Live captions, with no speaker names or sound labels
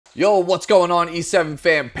Yo, what's going on, E7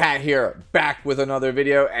 fam? Pat here, back with another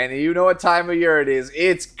video, and you know what time of year it is.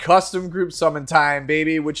 It's custom group summon time,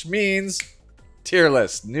 baby, which means tier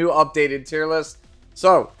list, new updated tier list.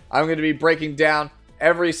 So, I'm going to be breaking down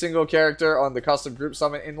every single character on the custom group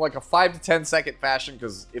summon in like a 5 to 10 second fashion,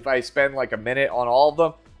 because if I spend like a minute on all of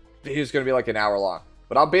them, the video's going to be like an hour long.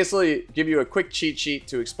 But I'll basically give you a quick cheat sheet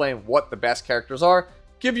to explain what the best characters are,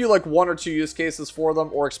 give you like 1 or 2 use cases for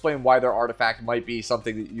them, or explain why their artifact might be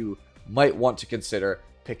something that you might want to consider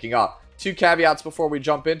picking up. 2 caveats before we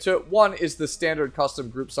jump into it. 1 is the standard custom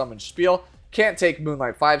group summon spiel. Can't take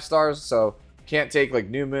Moonlight 5 stars, so can't take like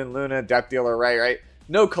New Moon, Luna, Death Dealer, right?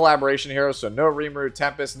 No collaboration heroes, so no Rimuru,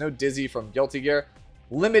 Tempest, no Dizzy from Guilty Gear.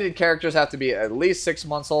 Limited characters have to be at least 6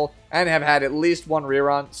 months old and have had at least 1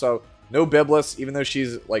 rerun, so no Biblis, even though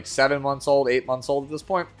she's like 7 months old, 8 months old at this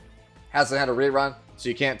point. Hasn't had a rerun, so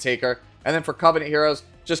you can't take her. And then for Covenant heroes,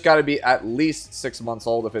 just got to be at least 6 months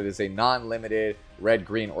old if it is a non-limited red,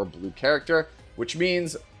 green, or blue character, which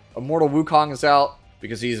means Immortal Wukong is out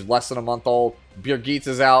because he's less than a month old. Birgit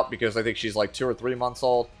is out because I think she's like 2 or 3 months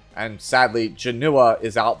old. And sadly, Janua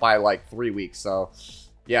is out by like 3 weeks. So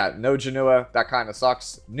yeah, no Janua. That kind of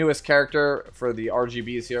sucks. Newest character for the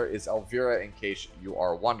RGBs here is Elvira, in case you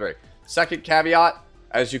are wondering. Second caveat,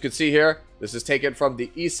 as you can see here, this is taken from the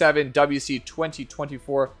E7 WC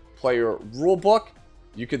 2024 player rulebook.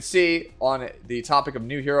 You can see on the topic of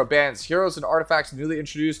new hero bans, heroes and artifacts newly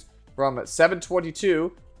introduced from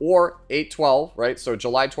 7/22 or 8/12, right? So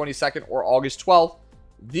July 22nd or August 12th.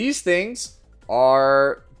 These things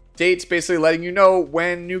are dates basically letting you know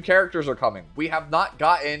when new characters are coming. We have not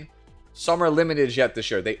gotten summer limiteds yet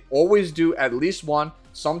this year. They always do at least 1.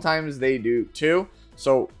 Sometimes they do 2.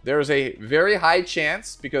 So there's a very high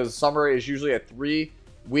chance, because summer is usually a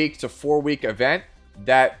 3-week to 4-week event,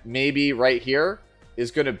 that maybe right here is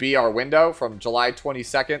going to be our window from July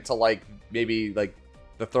 22nd to like maybe like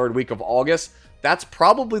the 3rd week of August. That's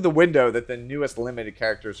probably the window that the newest limited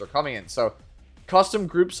characters are coming in. So custom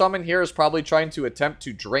group summon here is probably trying to attempt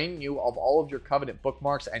to drain you of all of your Covenant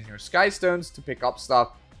bookmarks and your Sky Stones to pick up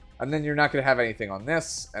stuff. And then you're not going to have anything on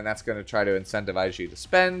this, and that's going to try to incentivize you to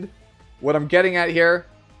spend. What I'm getting at here,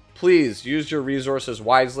 please use your resources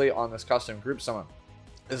wisely on this custom group summon.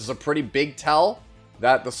 This is a pretty big tell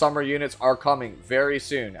that the summer units are coming very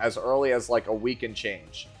soon, as early as like a week and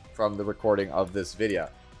change from the recording of this video.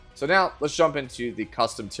 So now let's jump into the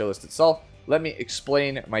custom tier list itself. Let me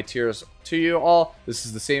explain my tiers to you all. This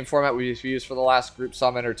is the same format we've used for the last group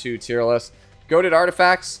summon or 2 tier list. Goated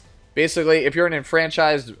artifacts. Basically, if you're an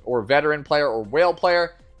enfranchised or veteran player or whale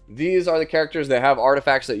player, these are the characters that have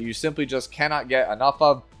artifacts that you simply just cannot get enough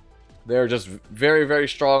of. They're just very, very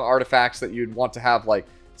strong artifacts that you'd want to have like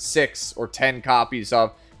 6 or 10 copies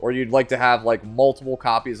of, or you'd like to have like multiple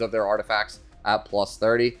copies of their artifacts at plus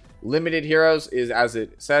 30. Limited heroes is, as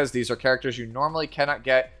it says, these are characters you normally cannot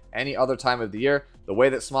get any other time of the year. The way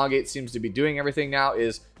that Smallgate seems to be doing everything now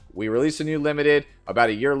is we release a new limited, about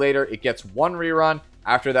a year later it gets 1 rerun.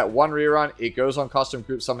 After that 1 rerun, it goes on custom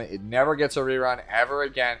group summon. It never gets a rerun ever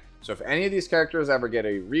again. So if any of these characters ever get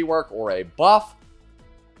a rework or a buff,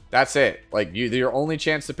 that's it. Like, your only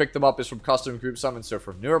chance to pick them up is from custom group summon. So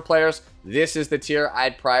for newer players, this is the tier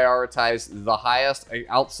I'd prioritize the highest,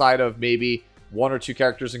 outside of maybe 1 or 2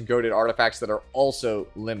 characters in goated artifacts that are also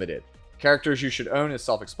limited. Characters you should own is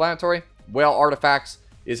self-explanatory. Whale artifacts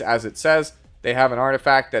is as it says. They have an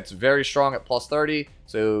artifact that's very strong at plus 30.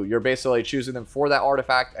 So you're basically choosing them for that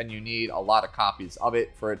artifact, and you need a lot of copies of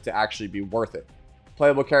it for it to actually be worth it.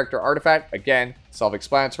 Playable character artifact, again,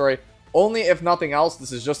 self-explanatory. Only if nothing else,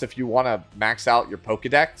 this is just if you want to max out your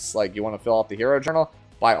Pokedex, like you want to fill out the hero journal,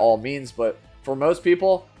 by all means. But for most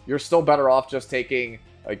people, you're still better off just taking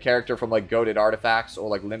a character from like goated artifacts or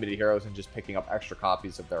like limited heroes and just picking up extra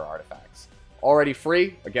copies of their artifacts. Already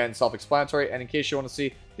free, again, self-explanatory. And in case you want to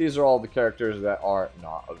see, these are all the characters that are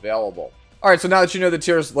not available. Alright, so now that you know the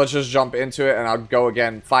tiers, let's just jump into it, and I'll go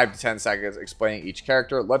again 5 to 10 seconds explaining each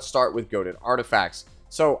character. Let's start with goated artifacts.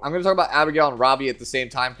 So I'm going to talk about Abigail and Robbie at the same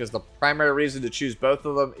time, because the primary reason to choose both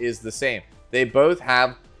of them is the same. They both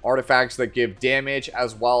have artifacts that give damage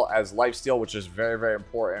as well as lifesteal, which is very, very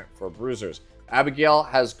important for bruisers. Abigail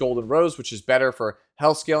has Golden Rose, which is better for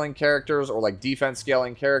health scaling characters or like defense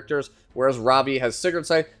scaling characters, whereas Robbie has Sigurd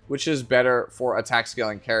Sight, which is better for attack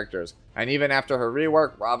scaling characters. And even after her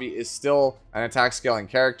rework, Robbie is still an attack scaling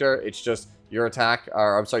character. It's just your attack,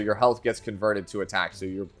 or I'm sorry, your health gets converted to attack. So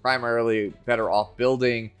you're primarily better off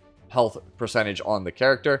building health percentage on the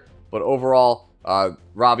character. But overall,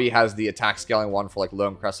 Robbie has the attack scaling one for like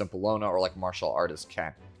Lone Crescent Bellona or like Martial Artist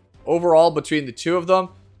Ken. Overall, between the two of them,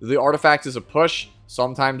 the artifact is a push.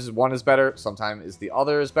 Sometimes one is better, sometimes the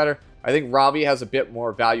other is better. I think Robbie has a bit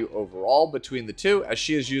more value overall between the two, as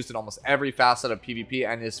she is used in almost every facet of PvP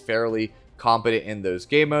and is fairly competent in those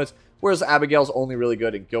game modes, whereas Abigail's only really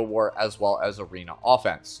good in Guild War as well as Arena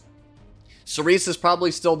offense. Cerise is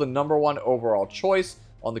probably still the #1 overall choice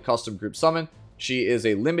on the custom group summon. She is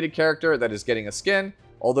a limited character that is getting a skin,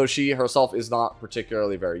 although she herself is not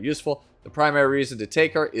particularly very useful. The primary reason to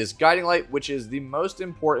take her is Guiding Light, which is the most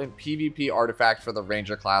important PvP artifact for the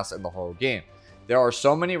Ranger class in the whole game. There are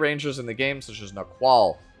so many Rangers in the game, such as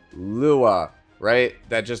Naqual, Lua, right,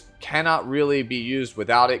 that just cannot really be used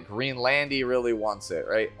without it. Green Landy really wants it,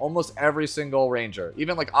 right? Almost every single Ranger,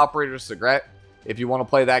 even like Operator Segret, if you want to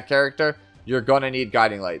play that character, you're going to need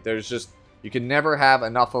Guiding Light. There's just, you can never have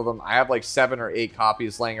enough of them. I have like 7 or 8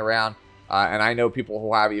 copies laying around, and I know people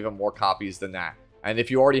who have even more copies than that. And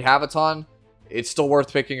if you already have a ton, it's still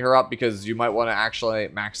worth picking her up because you might want to actually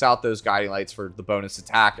max out those Guiding Lights for the bonus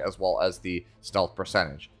attack as well as the stealth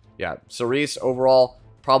percentage. Yeah, Cerise overall,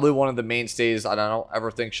 probably one of the mainstays. I don't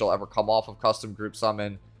ever think she'll ever come off of custom group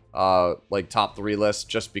summon, like top 3 lists,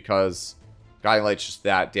 just because Guiding Light's just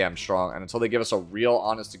that damn strong. And until they give us a real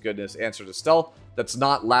honest to goodness answer to stealth, that's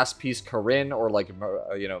not last piece Corinne or like,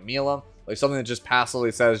 you know, Milam, like something that just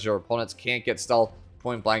passively says your opponents can't get stealth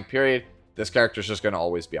point blank period. This character's just going to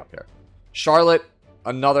always be up here. Charlotte,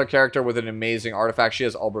 another character with an amazing artifact. She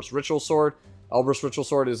has Elbrus Ritual Sword. Elbrus Ritual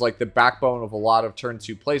Sword is like the backbone of a lot of turn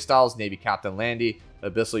 2 playstyles. Navy Captain Landy,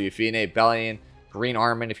 Abyssal Euphine, Bellion, Green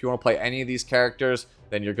Armin. If you want to play any of these characters,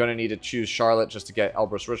 then you're going to need to choose Charlotte just to get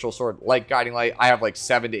Elbrus Ritual Sword. Like Guiding Light, I have like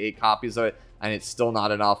 7 to 8 copies of it, and it's still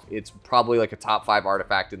not enough. It's probably like a top 5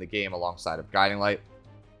 artifact in the game alongside of Guiding Light.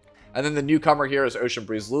 And then the newcomer here is Ocean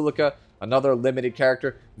Breeze Lulika, another limited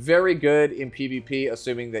character. Very good in PvP,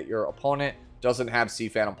 assuming that your opponent doesn't have Sea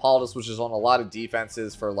Phantom Politis, which is on a lot of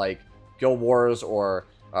defenses for like Guild Wars or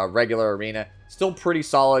regular Arena. Still pretty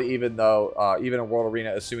solid, even though, even in World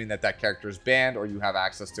Arena, assuming that that character is banned or you have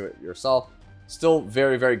access to it yourself. Still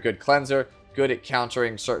very, very good cleanser. Good at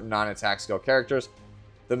countering certain non-attack skill characters.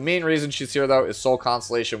 The main reason she's here, though, is Soul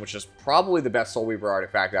Constellation, which is probably the best Soul Weaver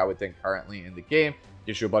artifact I would think currently in the game.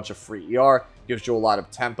 Gives you a bunch of free ER, gives you a lot of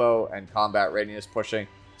tempo and combat readiness pushing,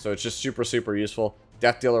 so it's just super, super useful.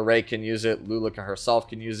 Death Dealer Ray can use it, Lulika herself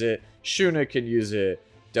can use it, Shuna can use it,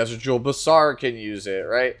 Desert Jewel Basar can use it,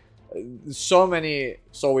 right? So many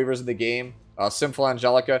Soul Weavers in the game, Sinful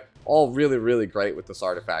Angelica, all really, really great with this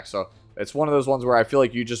artifact. So it's one of those ones where I feel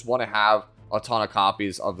like you just want to have a ton of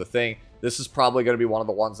copies of the thing. This is probably going to be one of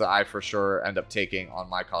the ones that I for sure end up taking on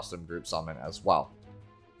my custom group summon as well.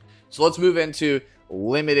 So let's move into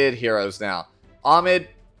limited heroes now. Ahmed,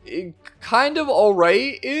 kind of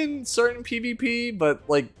alright in certain PvP, but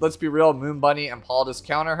like, let's be real, Moon Bunny and Politis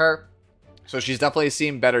counter her. So she's definitely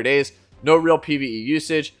seen better days. No real PvE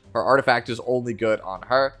usage. Her artifact is only good on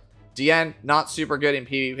her. Diane, not super good in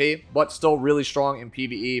PvP, but still really strong in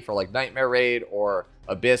PvE for like Nightmare Raid or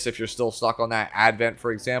Abyss if you're still stuck on that. Advent,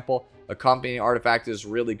 for example. Accompanying artifact is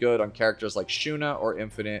really good on characters like Shuna or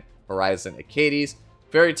Infinite Horizon Acades.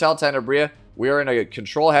 Fairy Tail Tenebria, we are in a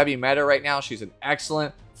control-heavy meta right now. She's an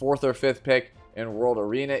excellent 4th or 5th pick in World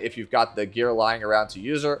Arena if you've got the gear lying around to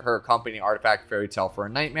use her. Her accompanying artifact, Fairy Tail for a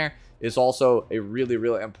Nightmare, is also a really,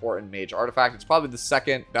 really important mage artifact. It's probably the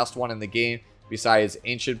second best one in the game besides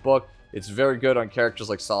Ancient Book. It's very good on characters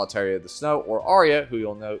like Solitaria of the Snow or Arya, who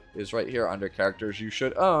you'll note is right here under characters you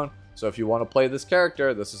should own. So if you want to play this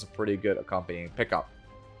character, this is a pretty good accompanying pickup.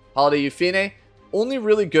 Holiday Euphine, only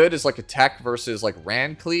really good is like a tech versus like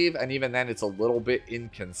Rand Cleave, and even then it's a little bit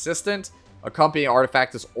inconsistent. Accompanying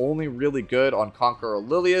artifact is only really good on Conqueror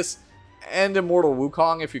Lilius and Immortal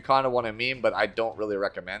Wukong if you kind of want to meme, but I don't really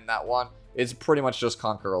recommend that one. It's pretty much just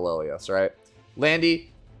Conqueror Lilius, right?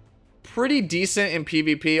 Landy, pretty decent in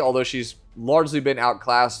PvP, although she's largely been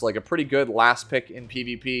outclassed, like a pretty good last pick in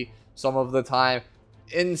PvP some of the time.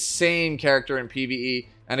 Insane character in PvE,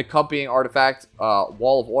 and accompanying artifact,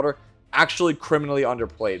 Wall of Order, actually criminally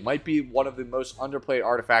underplayed. Might be one of the most underplayed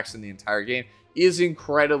artifacts in the entire game. Is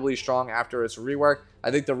incredibly strong after its rework.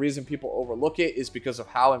 I think the reason people overlook it is because of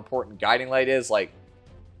how important Guiding Light is. Like,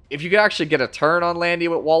 if you could actually get a turn on Landy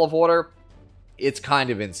with Wall of Order, it's kind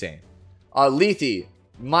of insane. Lethe,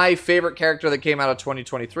 my favorite character that came out of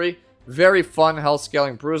 2023. Very fun health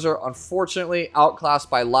scaling bruiser. Unfortunately, outclassed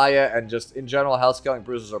by Laya, and just in general, health scaling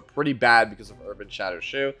bruisers are pretty bad because of Urban Shadow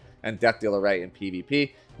Shoe and Death Dealer Ray in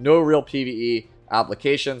PvP. No real PvE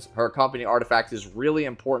applications. Her accompanying artifact is really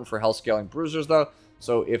important for health scaling bruisers though.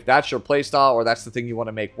 So if that's your playstyle, or that's the thing you want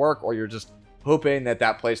to make work, or you're just hoping that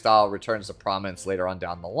that playstyle returns to prominence later on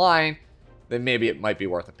down the line, then maybe it might be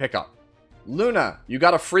worth a pickup. Luna, you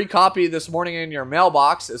got a free copy this morning in your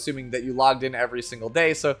mailbox, assuming that you logged in every single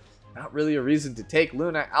day, so not really a reason to take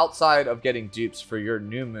Luna outside of getting dupes for your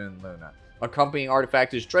New Moon Luna. Accompanying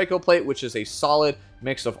artifact is Draco Plate, which is a solid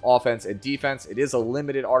mix of offense and defense. It is a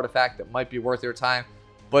limited artifact that might be worth your time,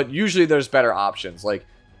 but usually there's better options. Like,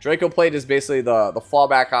 Draco Plate is basically the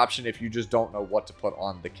fallback option if you just don't know what to put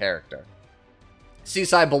on the character.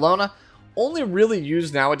 Seaside Bologna, only really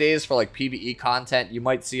used nowadays for like PvE content. You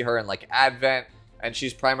might see her in like Advent, and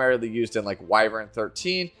she's primarily used in like Wyvern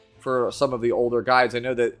 13 for some of the older guides. I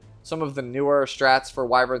know that some of the newer strats for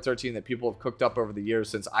Wyvern 13 that people have cooked up over the years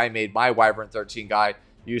since I made my Wyvern 13 guide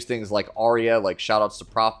use things like Arya, like shoutouts to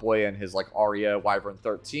Prop Boy and his like Arya Wyvern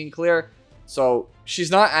 13 clear. So she's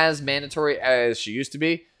not as mandatory as she used to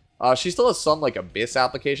be. She still has some like Abyss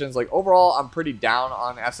applications. Like overall, I'm pretty down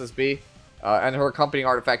on SSB. And her accompanying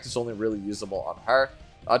artifact is only really usable on her.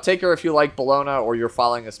 Take her if you like Bologna or you're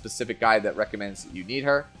following a specific guide that recommends that you need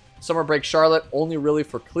her. Summer Break Charlotte, only really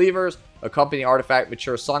for cleavers. Accompanying artifact,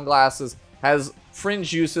 Mature Sunglasses, has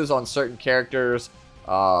fringe uses on certain characters,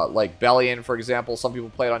 like Bellion, for example. Some people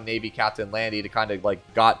play it on Navy Captain Landy to kind of like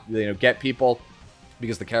get people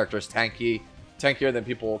because the character is tankier than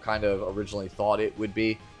people kind of originally thought it would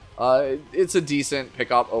be. It's a decent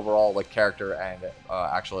pickup overall, like character and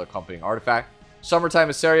actual accompanying artifact.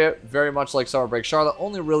 Summertime Assyria, very much like Summer Break Charlotte,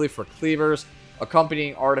 only really for cleavers.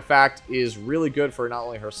 Accompanying artifact is really good for not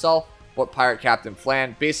only herself, but Pirate Captain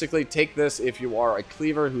Flan. Basically, take this if you are a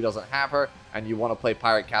cleaver who doesn't have her, and you want to play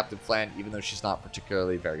Pirate Captain Flan, even though she's not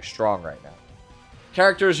particularly very strong right now.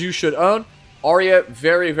 Characters you should own. Arya,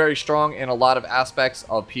 very, very strong in a lot of aspects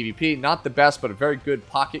of PvP. Not the best, but a very good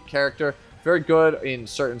pocket character. Very good in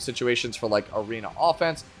certain situations for like arena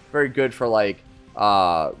offense. Very good for like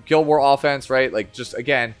Guild War offense, right? Like just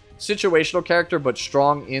again, situational character, but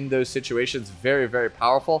strong in those situations. Very, very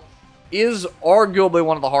powerful. Is arguably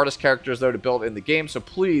one of the hardest characters though to build in the game. So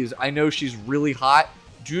please, I know she's really hot.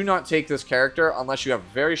 Do not take this character unless you have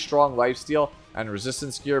very strong lifesteal and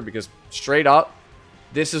resistance gear, because straight up,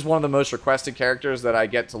 this is one of the most requested characters that I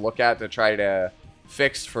get to look at to try to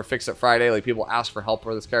fix for Fix It Friday. Like, people ask for help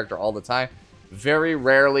for this character all the time. Very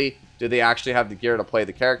rarely do they actually have the gear to play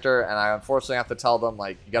the character, and I unfortunately have to tell them,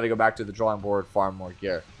 like, you got to go back to the drawing board, farm more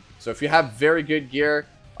gear. So if you have very good gear,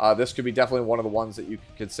 this could be definitely one of the ones that you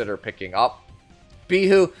could consider picking up.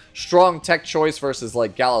 Bihu, strong tech choice versus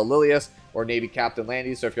like Galililius or Navy Captain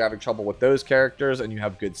Landy. So if you're having trouble with those characters and you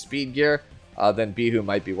have good speed gear, then Bihu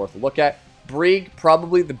might be worth a look at. Brig,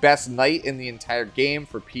 probably the best knight in the entire game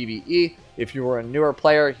for PvE. If you were a newer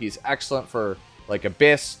player, he's excellent for like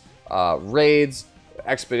Abyss, raids,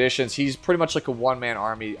 expeditions. He's pretty much like a one-man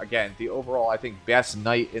army. Again, the overall, I think, best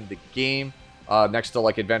knight in the game, next to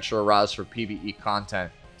like Adventurer Raz for PvE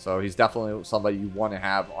content. So he's definitely somebody you want to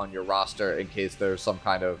have on your roster in case there's some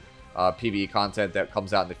kind of PvE content that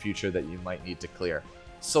comes out in the future that you might need to clear.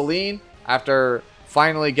 Celine, after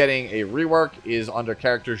finally getting a rework, is under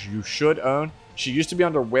characters you should own. She used to be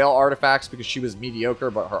under whale artifacts because she was mediocre,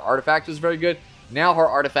 but her artifact is very good. Now her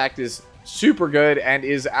artifact is super good and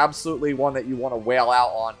is absolutely one that you want to whale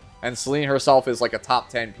out on. And Celine herself is like a top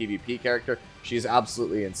 10 PvP character. She's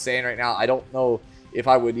absolutely insane right now. I don't know if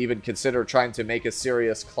I would even consider trying to make a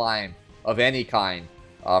serious climb of any kind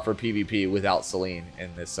for PvP without Celine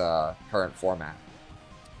in this current format.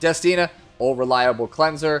 Destina, old reliable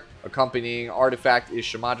cleanser. Accompanying artifact is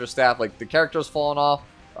Shamadra Staff. Like, the character's fallen off.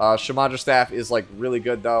 Shamadra Staff is like really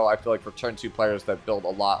good though. I feel like for turn 2 players that build a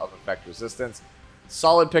lot of effect resistance.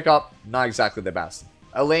 Solid pickup, not exactly the best.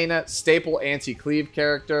 Elena, staple anti-cleave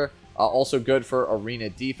character. Also good for arena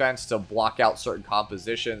defense to block out certain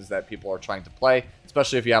compositions that people are trying to play,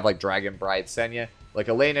 especially if you have like Dragon Bride Senya. Like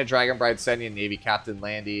Elena, Dragon Bride Senya, Navy Captain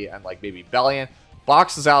Landy, and like maybe Bellion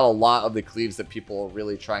boxes out a lot of the cleaves that people are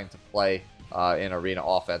really trying to play in arena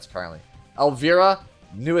offense currently. Elvira,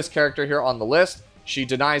 newest character here on the list. She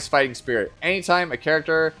denies Fighting Spirit. Anytime a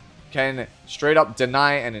character can straight up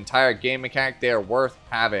deny an entire game mechanic, they are worth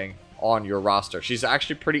having on your roster. She's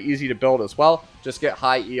actually pretty easy to build as well. Just get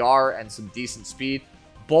high ER and some decent speed.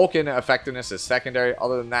 Bulk and effectiveness is secondary.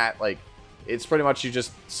 Other than that, like, it's pretty much you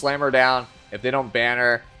just slam her down. If they don't ban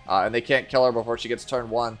her and they can't kill her before she gets turn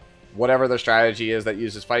 1, whatever the strategy is that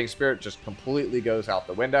uses Fighting Spirit just completely goes out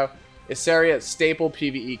the window. Issaria, staple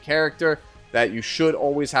PvE character that you should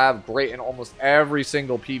always have. Great in almost every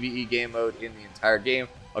single PvE game mode in the entire game.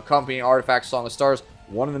 Accompanying artifact, Song of Stars,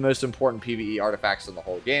 one of the most important PvE artifacts in the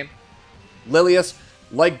whole game. Lilius,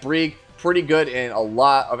 like Brig, pretty good in a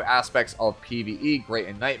lot of aspects of PvE. Great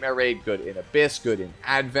in Nightmare Raid, good in Abyss, good in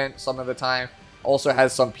Advent some of the time. Also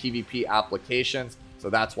has some PvP applications, so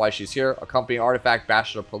that's why she's here. Accompanying artifact,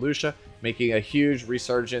 Bastion of Pelusia, making a huge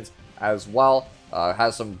resurgence as well.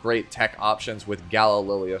 Has some great tech options with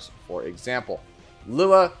Galililius, for example.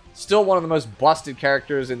 Lua, still one of the most busted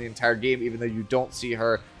characters in the entire game, even though you don't see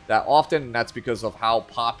her that often, and that's because of how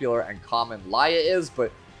popular and common Laia is.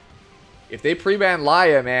 But if they pre-ban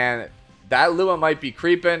Laia, man, that Lua might be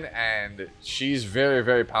creeping, and she's very,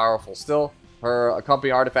 very powerful still. Her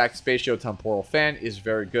accompanying artifact, Spatio-Temporal Fan, is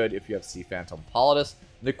very good if you have Sea Phantom Politis.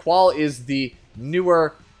 Niqual is the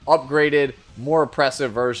newer, upgraded, more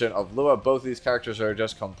oppressive version of Lua. Both of these characters are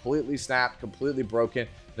just completely snapped, completely broken.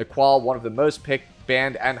 Niqual, one of the most picked,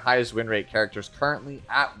 banned, and highest win rate characters currently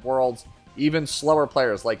at Worlds. Even slower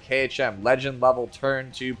players like KHM, legend level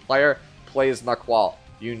turn 2 player, plays Niqual.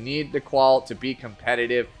 You need Niqual to be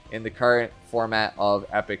competitive in the current format of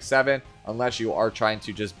Epic 7, unless you are trying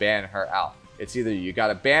to just ban her out. It's either you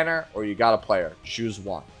got a banner or you got a player. Choose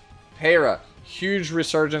one. Peyra, huge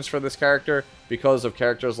resurgence for this character because of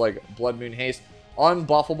characters like Blood Moon Haste.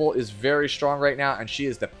 Unbuffable is very strong right now, and she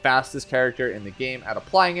is the fastest character in the game at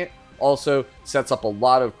applying it. Also sets up a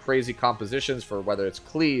lot of crazy compositions for whether it's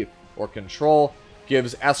cleave or control.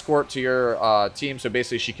 Gives escort to your team, so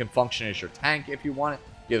basically she can function as your tank if you want it.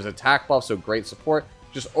 Gives attack buff, so great support.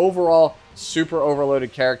 Just overall, super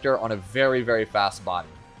overloaded character on a very, very fast body.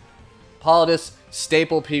 Politis,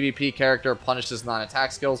 staple PvP character, punishes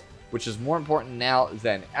non-attack skills, which is more important now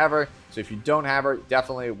than ever. So if you don't have her,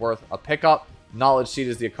 definitely worth a pickup. Knowledge Seed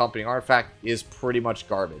is the accompanying artifact, is pretty much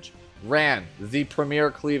garbage. Ran, the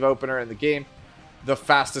premier cleave opener in the game, the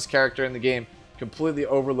fastest character in the game, completely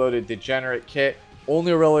overloaded degenerate kit,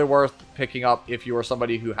 only really worth picking up if you are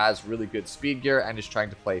somebody who has really good speed gear and is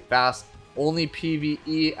trying to play fast. Only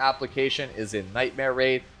PvE application is in Nightmare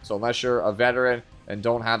Raid, so unless you're a veteran and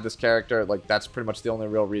don't have this character, like, that's pretty much the only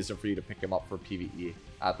real reason for you to pick him up for PvE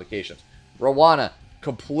applications. Rowana,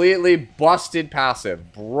 completely busted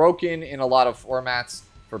passive, broken in a lot of formats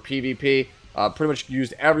for PvP, pretty much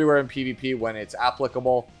used everywhere in PvP when it's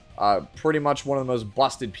applicable. Pretty much one of the most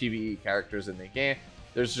busted PvE characters in the game.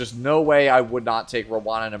 There's just no way I would not take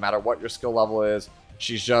Rowana no matter what your skill level is.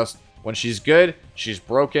 She's just, when she's good, she's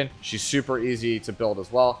broken. She's super easy to build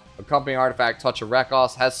as well. Accompanying artifact, Touch of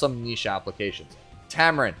Rekos, has some niche applications.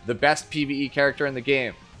 Tamarin, the best PvE character in the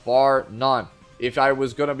game, bar none. If I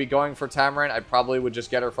was going to be going for Tamarin, I probably would just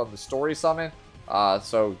get her from the story summon.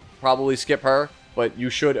 So probably skip her, but you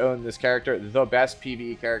should own this character. The best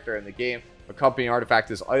PvE character in the game. Accompanying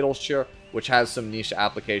artifact is Idol's Cheer, which has some niche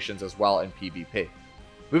applications as well in PvP.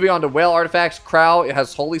 Moving on to whale artifacts, Crow, it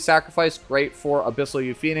has Holy Sacrifice, great for Abyssal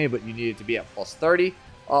Euphine, but you need it to be at plus 30.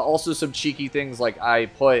 Also some cheeky things like I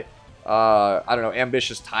put, I don't know,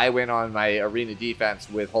 Ambitious Tywin on my arena defense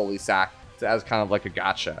with Holy Sac as kind of like a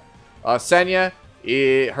gotcha. Senya,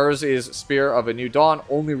 hers is Spear of a New Dawn,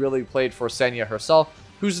 only really played for Senya herself,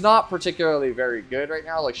 who's not particularly very good right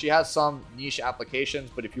now. Like, she has some niche applications,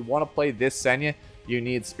 but if you want to play this Senya, you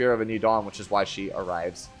need Spear of a New Dawn, which is why she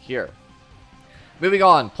arrives here. Moving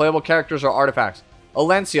on, playable characters or artifacts.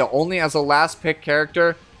 Alencia, only as a last pick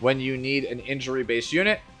character when you need an injury-based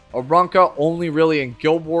unit. Arunca, only really in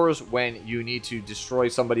Guild Wars when you need to destroy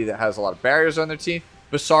somebody that has a lot of barriers on their team.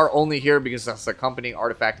 Basar, only here because that's the accompanying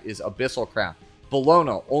artifact is Abyssal Crown.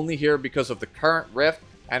 Bologna, only here because of the current Rift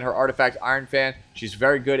and her artifact Iron Fan. She's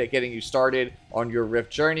very good at getting you started on your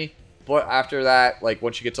Rift journey. But after that, like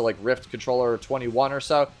once you get to like Rift Controller 21 or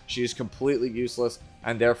so, she's completely useless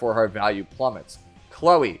and therefore her value plummets.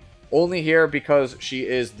 Chloe, only here because she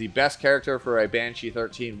is the best character for a Banshee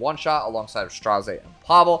 13 one-shot alongside of Straze and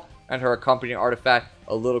Pavel, and her accompanying artifact,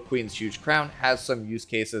 A Little Queen's Huge Crown, has some use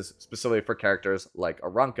cases specifically for characters like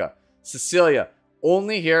Arunca. Cecilia,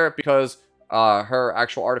 only here because her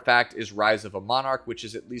actual artifact is Rise of a Monarch, which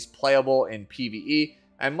is at least playable in PvE,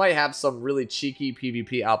 and might have some really cheeky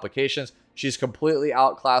PvP applications. She's completely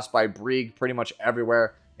outclassed by Brieg pretty much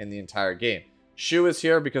everywhere in the entire game. Shu is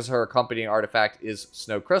here because her accompanying artifact is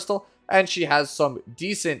Snow Crystal, and she has some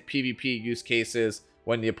decent PvP use cases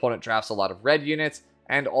when the opponent drafts a lot of red units,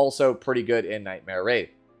 and also pretty good in Nightmare Raid.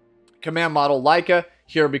 Command Model Leica,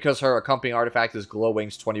 here because her accompanying artifact is Glow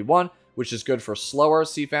Wings 21, which is good for slower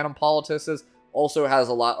Sea Phantom Politises. Also has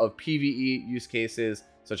a lot of PvE use cases,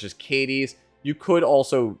 such as Katie's. You could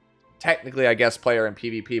also, technically, I guess, play her in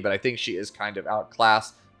PvP, but I think she is kind of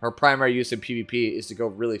outclassed. Her primary use in PvP is to go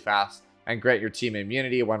really fast and grant your team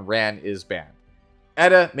immunity when Ran is banned.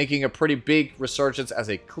 Edda, making a pretty big resurgence as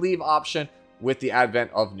a cleave option with the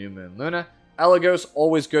advent of New Moon Luna. Elagos,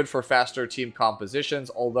 always good for faster team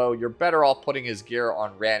compositions, although you're better off putting his gear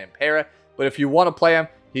on Ran and Peyra. But if you want to play him,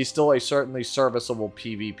 he's still a certainly serviceable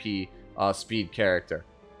PvP speed character.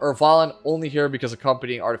 Urvalin only here because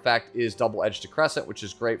accompanying artifact is double-edged decrescent, which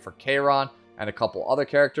is great for Kayron and a couple other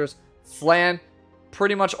characters. Flan,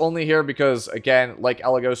 pretty much only here because, again, like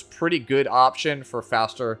Elagos, pretty good option for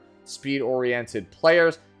faster speed-oriented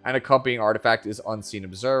players. And accompanying artifact is Unseen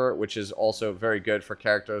Observer, which is also very good for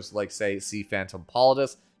characters like, say, Sea Phantom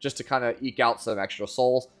Politis, just to kind of eke out some extra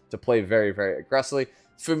souls to play very, very aggressively.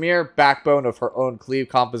 Fumir, backbone of her own cleave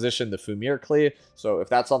composition, the Fumir cleave. So if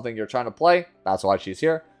that's something you're trying to play, that's why she's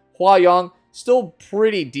here. Hua Young, still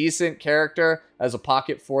pretty decent character as a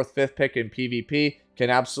pocket 4th, 5th pick in PvP. Can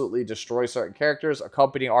absolutely destroy certain characters.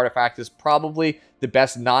 Accompanying artifact is probably the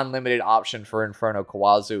best non-limited option for Inferno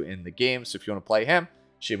Kawazu in the game. So if you want to play him,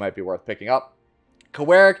 she might be worth picking up.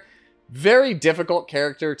 Kawerik, very difficult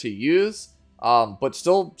character to use, but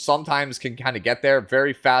still sometimes can kind of get there.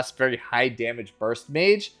 Very fast, very high damage burst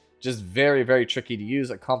mage. Just very, very tricky to use.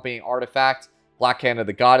 Accompanying artifact, Black Hand of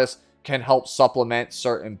the Goddess, can help supplement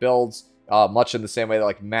certain builds, much in the same way that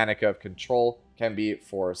like Manica of Control can be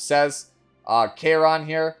for Sez. Kayron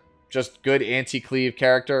here, just good anti-cleave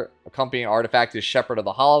character. Accompanying artifact is Shepherd of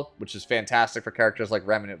the Hollow, which is fantastic for characters like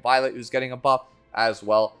Remnant Violet, who's getting a buff, as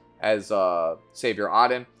well as Savior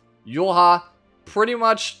Auden. Yulha, pretty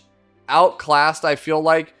much outclassed, I feel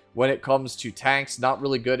like, when it comes to tanks. Not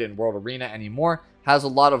really good in World Arena anymore. Has a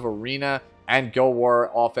lot of Arena and Go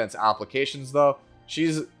War offense applications, though.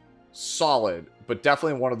 She's solid, but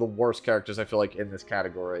definitely one of the worst characters, I feel like, in this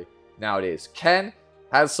category nowadays. Ken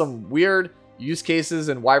has some weird use cases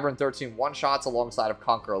in Wyvern 13 one-shots alongside of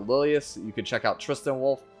Conqueror Lilius. You can check out Tristan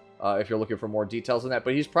Wolf if you're looking for more details on that.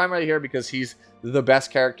 But he's primarily here because he's the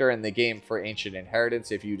best character in the game for Ancient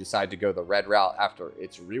Inheritance if you decide to go the red route after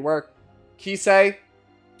its rework. Kisei,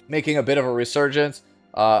 making a bit of a resurgence.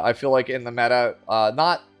 I feel like in the meta,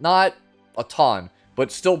 not a ton,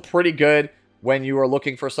 but still pretty good when you are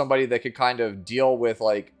looking for somebody that could kind of deal with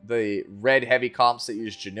like the red heavy comps that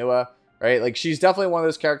use Janua, right? Like she's definitely one of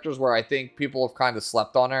those characters where I think people have kind of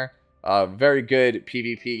slept on her. Very good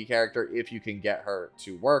PvP character if you can get her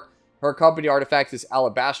to work. Her company artifact is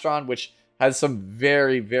Alabastron, which has some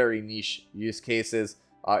very, very niche use cases.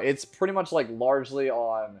 It's pretty much like largely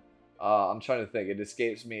on, I'm trying to think, it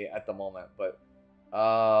escapes me at the moment, but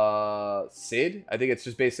Sid? I think it's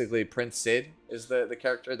just basically Prince Sid is the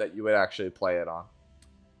character that you would actually play it on.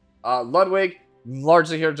 Ludwig,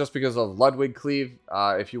 largely here just because of Ludwig Cleave.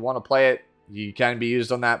 If you want to play it, you can be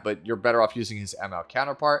used on that, but you're better off using his ML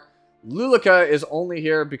counterpart. Lulika is only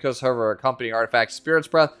here because of her accompanying artifact, Spirit's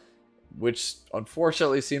Breath, which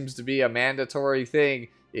unfortunately seems to be a mandatory thing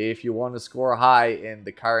if you want to score high in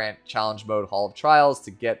the current challenge mode Hall of Trials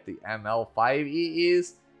to get the ML5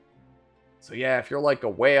 EEs. So yeah, if you're like a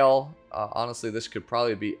whale, honestly, this could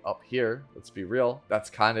probably be up here. Let's be real. That's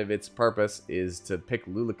kind of its purpose, is to pick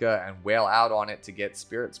Lulika and whale out on it to get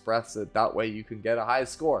Spirit's Breath, so that way you can get a high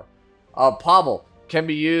score. Pavel can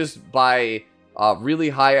be used by really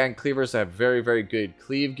high-end cleavers that have very, very good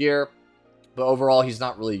cleave gear. But overall, he's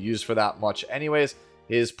not really used for that much anyways.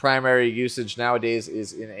 His primary usage nowadays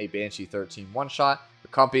is in a Banshee 13 one-shot.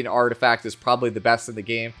 Accompanying artifact is probably the best in the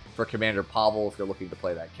game for Commander Pavel if you're looking to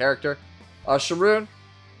play that character. Sharoon,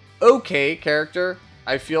 okay character.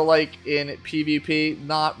 I feel like in PvP,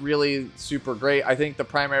 not really super great. I think the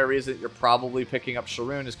primary reason you're probably picking up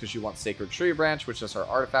Sharoon is because you want Sacred Tree Branch, which is her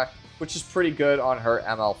artifact, which is pretty good on her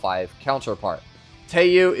ML5 counterpart.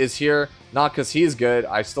 Teiyu is here, not because he's good.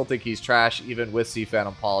 I still think he's trash, even with Sea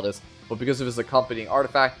Phantom Politis, but because of his accompanying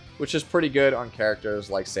artifact, which is pretty good on characters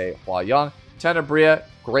like, say, Hua Young. Tenebria,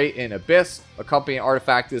 great in Abyss. Accompanying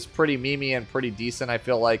artifact is pretty memey and pretty decent, I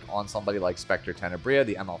feel like, on somebody like Spectre Tenebria,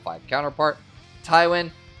 the ML5 counterpart.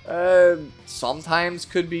 Tywin, sometimes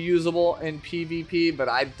could be usable in PvP, but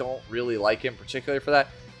I don't really like him particularly for that.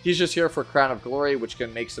 He's just here for Crown of Glory, which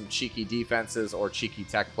can make some cheeky defenses or cheeky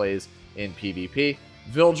tech plays in PvP.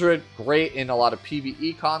 Vildred, great in a lot of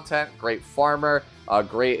PvE content, great farmer,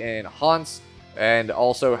 great in hunts, and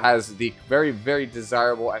also has the very, very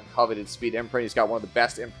desirable and coveted speed imprint. He's got one of the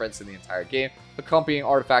best imprints in the entire game. Accompanying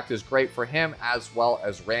artifact is great for him, as well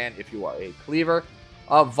as Rand if you are a cleaver.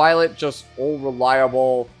 Violet, just old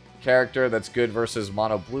reliable character that's good versus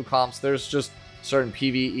mono blue comps. There's just certain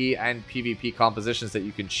PvE and PvP compositions that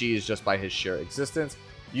you can cheese just by his sheer existence.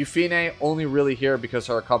 Euphine, only really here because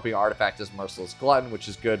her accompanying artifact is Merciless Glutton, which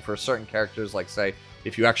is good for certain characters, like, say,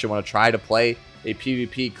 if you actually want to try to play a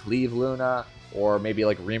PvP Cleave Luna, or maybe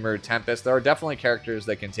like Reamer Tempest. There are definitely characters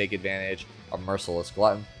that can take advantage of Merciless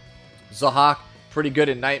Glutton. Zahak, pretty good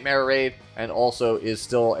in Nightmare Raid, and also is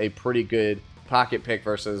still a pretty good pocket pick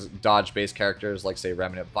versus dodge-based characters like, say,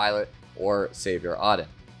 Remnant Violet or Savior Auden.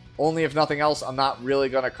 Only if nothing else, I'm not really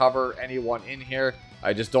going to cover anyone in here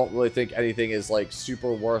I just don't really think anything is like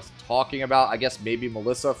super worth talking about. I guess maybe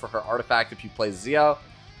Melissa for her artifact if you play Zio.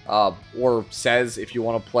 Or says if you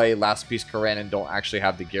want to play Last Piece Koran and don't actually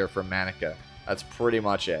have the gear for Manica. That's pretty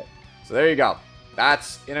much it. So there you go.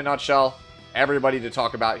 That's, in a nutshell, everybody to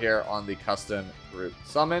talk about here on the custom group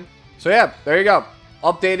summon. So yeah, there you go.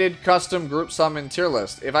 Updated custom group summon tier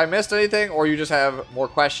list. If I missed anything or you just have more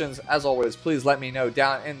questions, as always, please let me know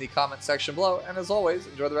down in the comment section below. And as always,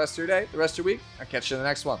 enjoy the rest of your day, the rest of your week. I'll catch you in the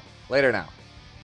next one. Later now.